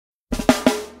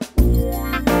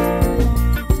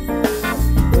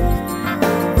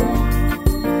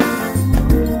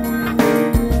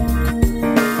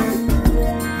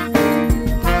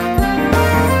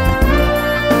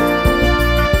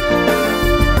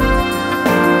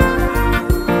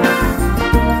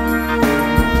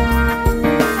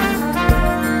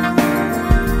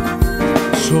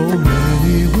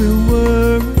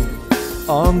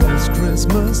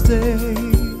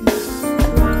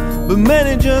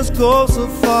just go so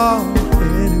far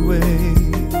anyway.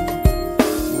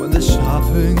 When the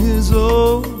shopping is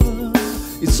over,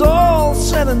 it's all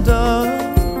said and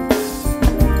done.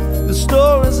 The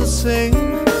store is the same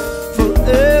for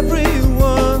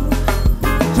everyone.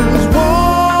 There's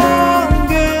one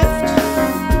gift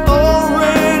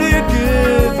already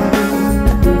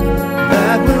given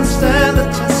that will stand the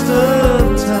test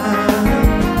of time.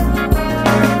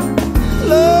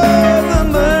 Love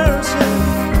and mercy,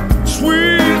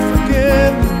 sweet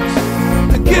forgiveness,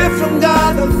 a gift from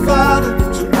God the Father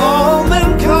to all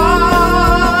mankind.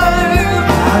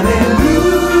 Hallelujah,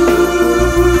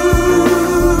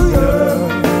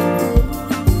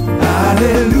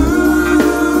 hallelujah,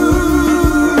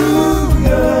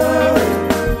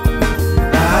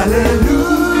 hallelujah,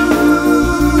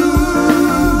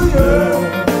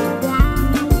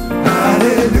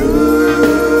 hallelujah.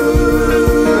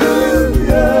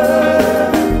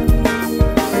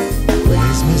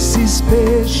 Christmas is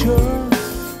special,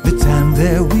 the time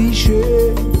that we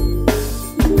share.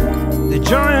 The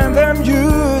joy and the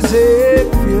music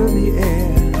fill the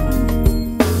air.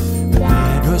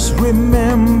 Let us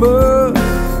remember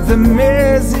the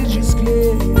message is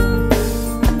clear.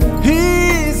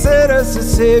 He sent us a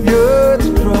Savior to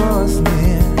draw us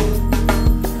near.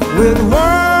 With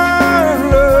one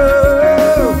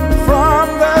love from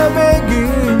the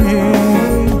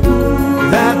beginning,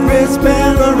 that we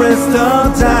spend the rest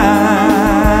of time.